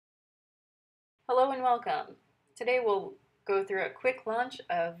Hello and welcome. Today we'll go through a quick launch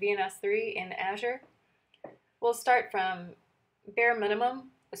of VNS 3 in Azure. We'll start from bare minimum,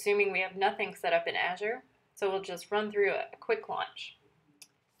 assuming we have nothing set up in Azure, so we'll just run through a quick launch.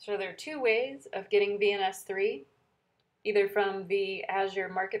 So there are two ways of getting VNS 3, either from the Azure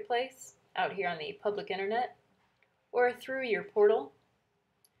Marketplace out here on the public internet, or through your portal.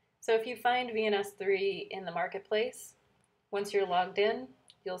 So if you find VNS 3 in the Marketplace, once you're logged in,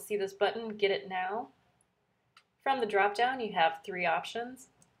 you'll see this button, Get It Now. From the drop-down, you have three options: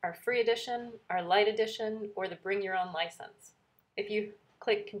 our free edition, our light edition, or the bring your own license. If you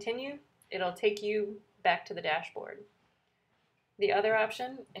click continue, it'll take you back to the dashboard. The other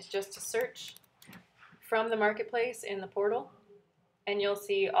option is just to search from the marketplace in the portal, and you'll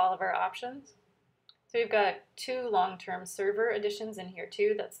see all of our options. So we've got two long-term server editions in here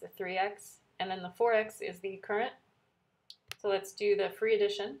too. That's the 3X, and then the 4X is the current. So let's do the free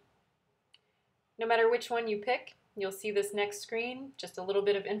edition. No matter which one you pick, you'll see this next screen, just a little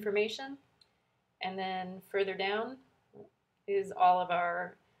bit of information, and then further down is all of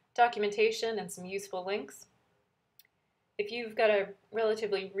our documentation and some useful links. If you've got a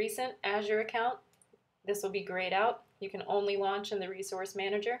relatively recent Azure account, this will be grayed out. You can only launch in the Resource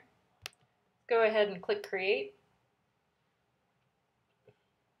Manager. Go ahead and click Create.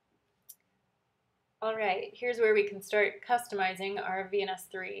 All right, here's where we can start customizing our VNS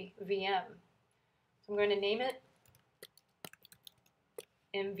 3 VM. So I'm going to name it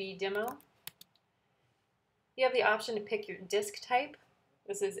MV Demo. You have the option to pick your disk type.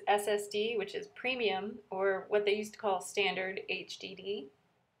 This is SSD, which is premium, or what they used to call standard HDD.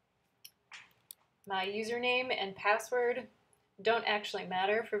 My username and password don't actually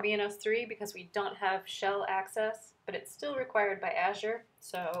matter for VNS 3 because we don't have shell access, but it's still required by Azure,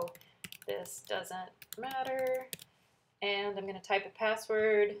 so this doesn't matter. And I'm going to type a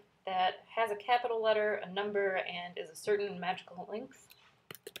password that has a capital letter, a number, and is a certain magical length.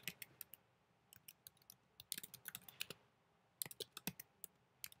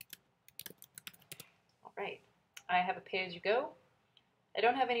 All right, I have a pay-as-you-go. I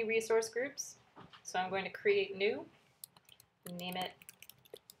don't have any resource groups, so I'm going to create new, name it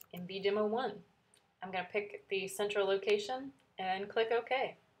MVDemo1. I'm going to pick the central location and click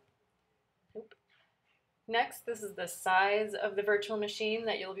OK. Nope. Next, this is the size of the virtual machine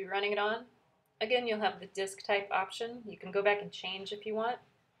that you'll be running it on. Again, you'll have the disk type option. You can go back and change if you want.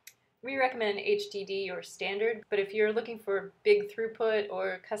 We recommend HDD or standard, but if you're looking for big throughput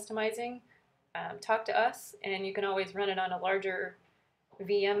or customizing, talk to us, and you can always run it on a larger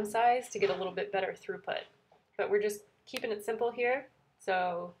VM size to get a little bit better throughput. But we're just keeping it simple here,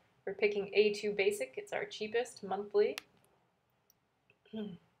 so we're picking A2 Basic. It's our cheapest monthly.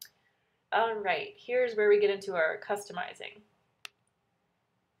 All right, here's where we get into our customizing.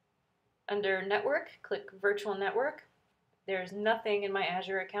 Under Network, click Virtual Network. There's nothing in my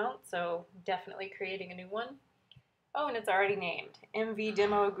Azure account, so definitely creating a new one. Oh, and it's already named MV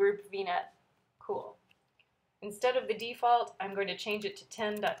Demo Group VNet. Cool. Instead of the default, I'm going to change it to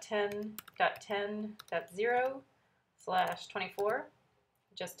 10.10.10.0/24,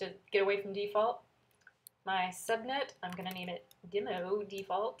 just to get away from default. My subnet, I'm going to name it Demo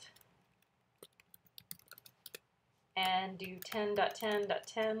Default, and do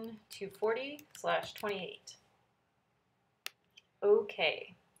 10.10.10.240/28.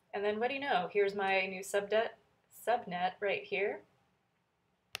 Okay, and then what do you know? Here's my new subnet right here.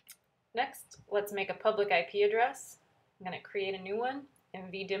 Next, let's make a public IP address. I'm going to create a new one.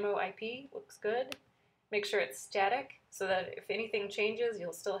 MVDemo IP looks good. Make sure it's static so that if anything changes,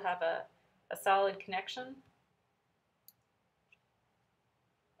 you'll still have a solid connection.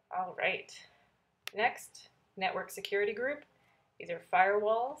 All right. Next, network security group. These are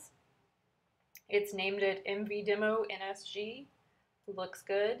firewalls. It's named it MVDemo NSG. Looks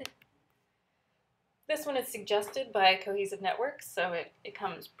good. This one is suggested by Cohesive Networks, so it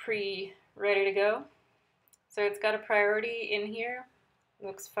comes ready to go. So it's got a priority in here.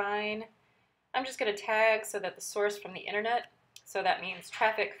 Looks fine. I'm just going to tag so that the source from the internet, so that means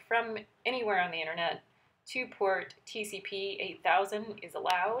traffic from anywhere on the internet to port TCP 8000 is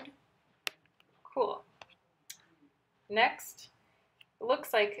allowed. Cool. Next, it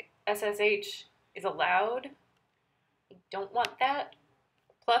looks like SSH is allowed. I don't want that.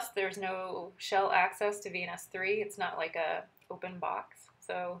 Plus, there's no shell access to VNS 3. It's not like a open box,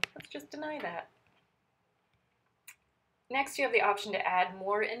 so let's just deny that. Next, you have the option to add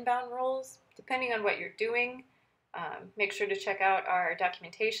more inbound roles. Depending on what you're doing, make sure to check out our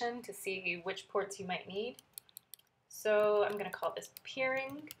documentation to see which ports you might need. So I'm going to call this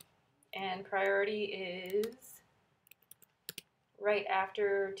peering, and priority is right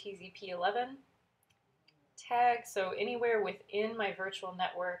after TCP 11. tag, so anywhere within my virtual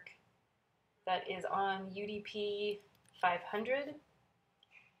network that is on UDP 500,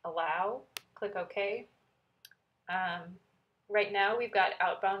 allow, click OK. Right now we've got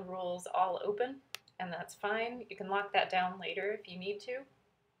outbound rules all open, and that's fine. You can lock that down later if you need to.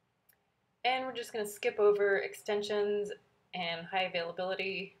 And we're just going to skip over extensions and high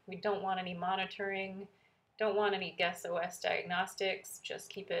availability. We don't want any monitoring, don't want any guess OS diagnostics, just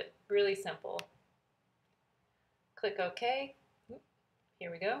keep it really simple. Click OK.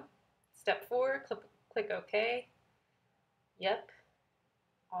 Here we go. Step 4, click OK. Yep.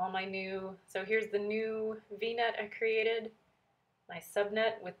 All my new, so here's the new VNet I created, my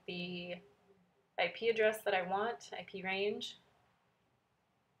subnet with the IP address that I want, IP range.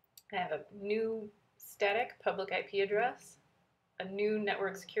 I have a new static public IP address, a new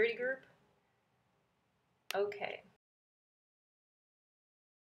network security group. Okay.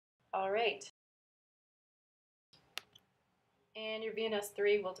 All right. And your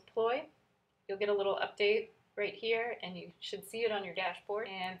VNS3 will deploy. You'll get a little update right here, and you should see it on your dashboard.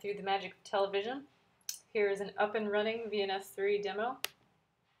 And through the magic of television, here is an up and running VNS3 demo.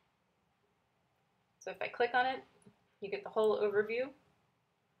 So if I click on it, you get the whole overview.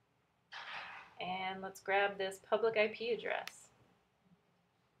 And let's grab this public IP address.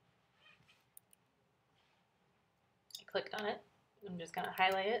 I clicked on it. I'm just going to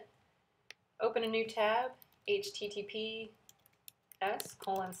highlight it. Open a new tab, https://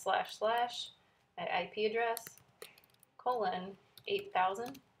 at IP address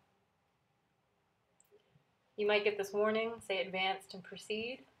 :8000. You might get this warning, say advanced and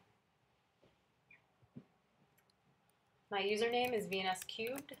proceed. My username is VNS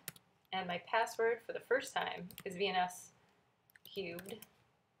cubed, and my password for the first time is VNS cubed.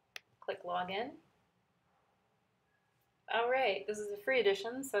 Click login. Alright, this is a free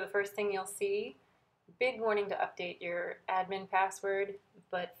edition, so the first thing you'll see, big warning to update your admin password,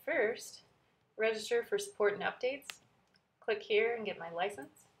 but first, register for support and updates. Click here and get my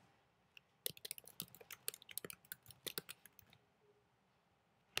license.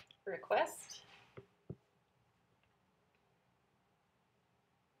 Request.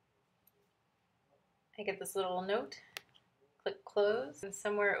 I get this little note. Click close, and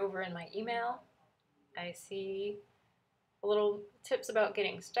somewhere over in my email, I see a little tips about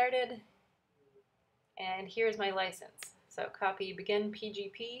getting started, and here's my license. So copy begin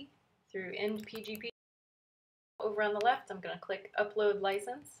PGP through end PGP. Over on the left, I'm going to click upload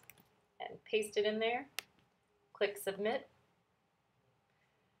license and paste it in there. Click submit.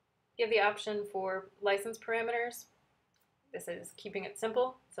 You have the option for license parameters. This is keeping it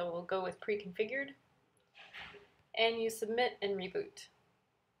simple, so we'll go with pre-configured. And you submit and reboot.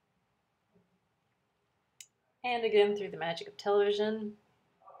 And again, through the magic of television,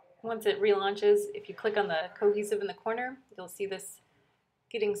 once it relaunches, if you click on the cohesive in the corner, you'll see this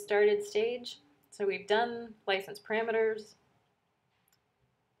getting started stage. So we've done license parameters.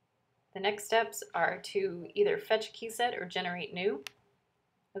 The next steps are to either fetch a key set or generate new.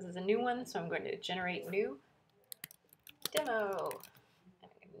 This is a new one, so I'm going to generate new demo. I'm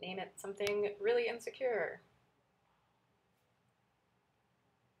going to name it something really insecure.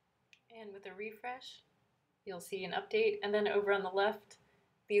 And with a refresh, you'll see an update, and then over on the left,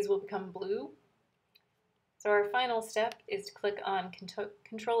 these will become blue. So our final step is to click on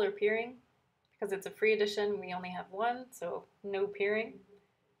controller peering. Because it's a free edition, we only have one, so no peering.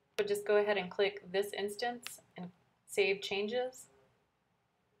 But just go ahead and click this instance and save changes.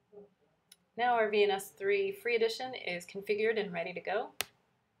 Now our VNS3 free edition is configured and ready to go.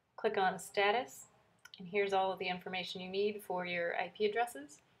 Click on status, and here's all of the information you need for your IP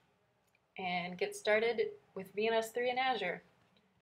addresses. And get started with VNS3 in Azure.